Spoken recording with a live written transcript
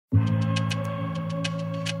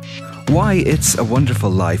Why It's a Wonderful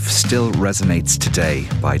Life Still Resonates Today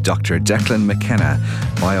by Dr. Declan McKenna,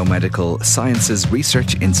 Biomedical Sciences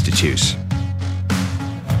Research Institute.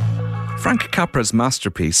 Frank Capra's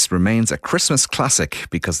masterpiece remains a Christmas classic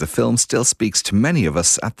because the film still speaks to many of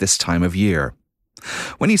us at this time of year.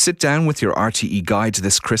 When you sit down with your RTE guide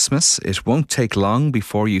this Christmas, it won't take long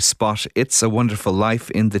before you spot It's a Wonderful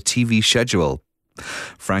Life in the TV schedule.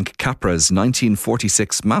 Frank Capra's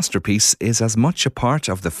 1946 masterpiece is as much a part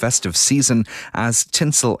of the festive season as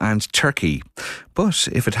tinsel and turkey. But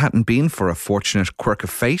if it hadn't been for a fortunate quirk of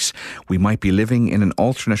fate, we might be living in an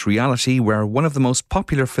alternate reality where one of the most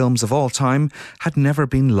popular films of all time had never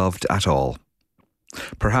been loved at all.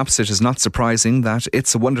 Perhaps it is not surprising that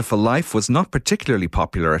It's a Wonderful Life was not particularly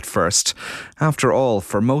popular at first. After all,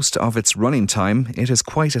 for most of its running time, it is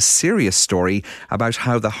quite a serious story about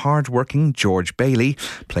how the hard-working George Bailey,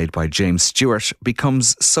 played by James Stewart,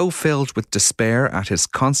 becomes so filled with despair at his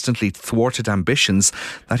constantly thwarted ambitions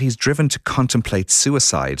that he's driven to contemplate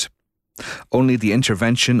suicide. Only the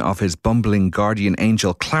intervention of his bumbling guardian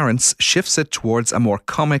angel Clarence shifts it towards a more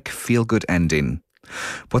comic, feel-good ending.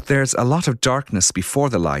 But there's a lot of darkness before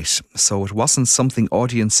the light, so it wasn't something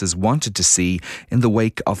audiences wanted to see in the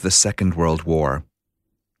wake of the Second World War.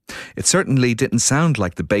 It certainly didn't sound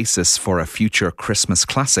like the basis for a future Christmas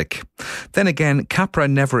classic. Then again, Capra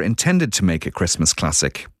never intended to make a Christmas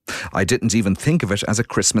classic. I didn't even think of it as a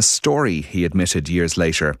Christmas story, he admitted years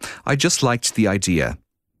later. I just liked the idea.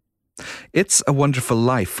 It's a Wonderful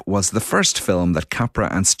Life was the first film that Capra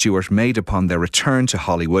and Stewart made upon their return to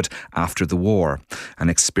Hollywood after the war, an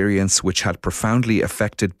experience which had profoundly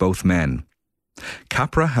affected both men.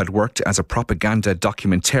 Capra had worked as a propaganda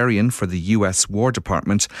documentarian for the US War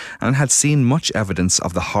Department and had seen much evidence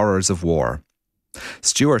of the horrors of war.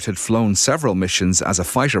 Stewart had flown several missions as a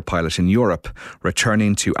fighter pilot in Europe,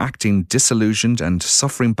 returning to acting disillusioned and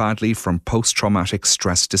suffering badly from post-traumatic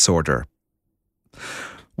stress disorder.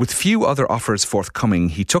 With few other offers forthcoming,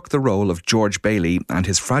 he took the role of George Bailey, and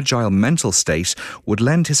his fragile mental state would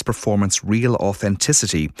lend his performance real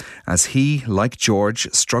authenticity, as he, like George,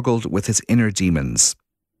 struggled with his inner demons.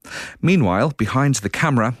 Meanwhile, behind the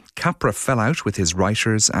camera, Capra fell out with his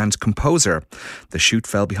writers and composer. The shoot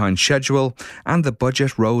fell behind schedule, and the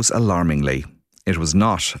budget rose alarmingly. It was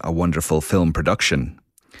not a wonderful film production.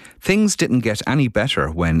 Things didn't get any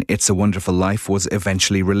better when It's a Wonderful Life was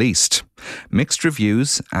eventually released. Mixed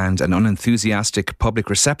reviews and an unenthusiastic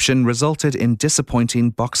public reception resulted in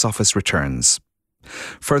disappointing box office returns.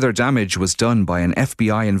 Further damage was done by an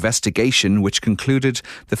FBI investigation which concluded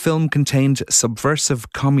the film contained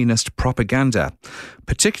subversive communist propaganda,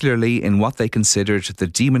 particularly in what they considered the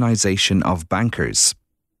demonization of bankers.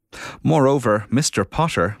 Moreover, Mr.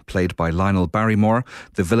 Potter, played by Lionel Barrymore,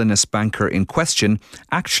 the villainous banker in question,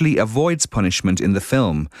 actually avoids punishment in the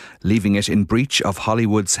film, leaving it in breach of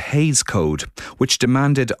Hollywood's Hays Code, which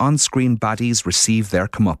demanded on-screen baddies receive their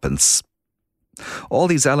comeuppance. All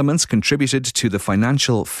these elements contributed to the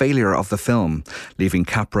financial failure of the film, leaving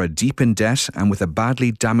Capra deep in debt and with a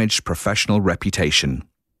badly damaged professional reputation.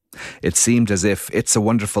 It seemed as if It's a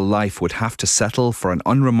Wonderful Life would have to settle for an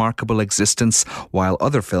unremarkable existence while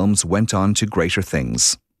other films went on to greater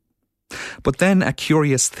things. But then a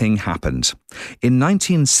curious thing happened. In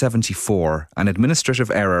 1974, an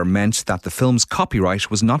administrative error meant that the film's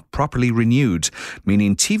copyright was not properly renewed,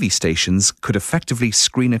 meaning TV stations could effectively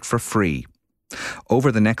screen it for free.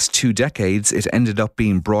 Over the next 2 decades, it ended up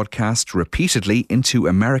being broadcast repeatedly into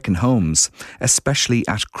American homes, especially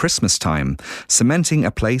at Christmas time, cementing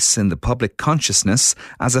a place in the public consciousness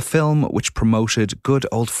as a film which promoted good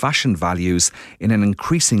old-fashioned values in an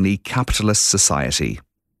increasingly capitalist society.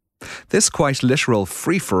 This quite literal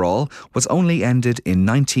free-for-all was only ended in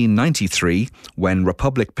 1993 when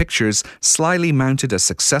Republic Pictures slyly mounted a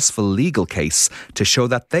successful legal case to show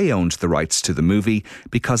that they owned the rights to the movie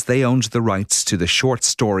because they owned the rights to the short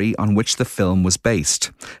story on which the film was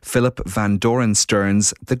based, Philip Van Doren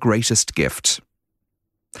Stern's The Greatest Gift.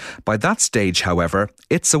 By that stage, however,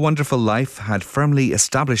 It's a Wonderful Life had firmly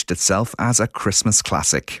established itself as a Christmas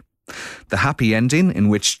classic. The happy ending, in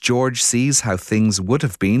which George sees how things would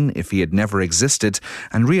have been if he had never existed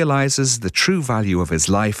and realises the true value of his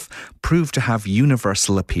life, proved to have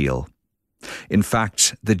universal appeal. In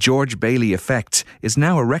fact, the George Bailey effect is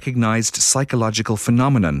now a recognised psychological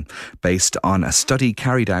phenomenon based on a study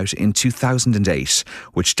carried out in 2008,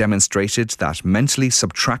 which demonstrated that mentally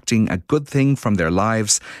subtracting a good thing from their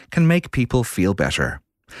lives can make people feel better.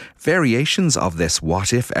 Variations of this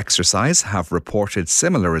what-if exercise have reported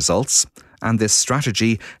similar results, and this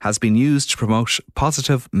strategy has been used to promote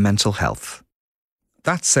positive mental health.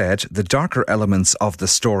 That said, the darker elements of the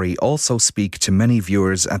story also speak to many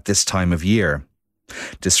viewers at this time of year.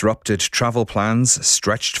 Disrupted travel plans,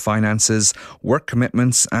 stretched finances, work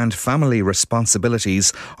commitments, and family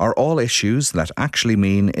responsibilities are all issues that actually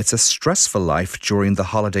mean it's a stressful life during the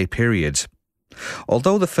holiday period.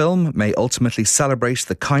 Although the film may ultimately celebrate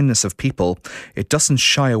the kindness of people, it doesn't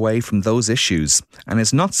shy away from those issues and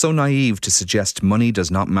is not so naive to suggest money does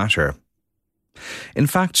not matter. In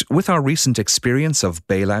fact, with our recent experience of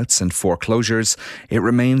bailouts and foreclosures, it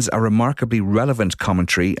remains a remarkably relevant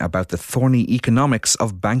commentary about the thorny economics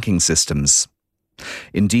of banking systems.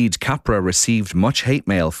 Indeed, Capra received much hate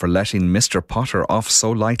mail for letting Mr. Potter off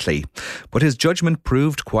so lightly, but his judgment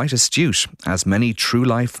proved quite astute, as many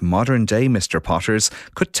true-life, modern-day Mr. Potters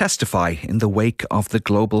could testify in the wake of the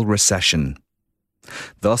global recession.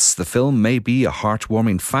 Thus, the film may be a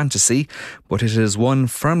heartwarming fantasy, but it is one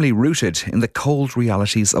firmly rooted in the cold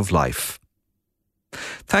realities of life.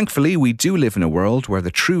 Thankfully, we do live in a world where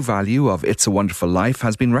the true value of It's a Wonderful Life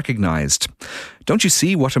has been recognised. Don't you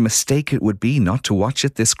see what a mistake it would be not to watch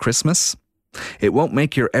it this Christmas? It won't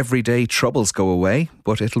make your everyday troubles go away,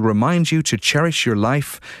 but it'll remind you to cherish your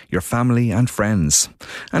life, your family and friends.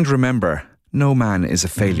 And remember, no man is a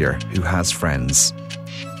failure who has friends.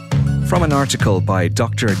 From an article by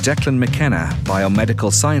Dr. Declan McKenna,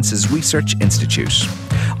 Biomedical Sciences Research Institute.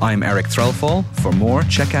 I'm Eric Threlfall. For more,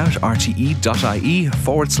 check out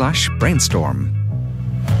rte.ie/brainstorm.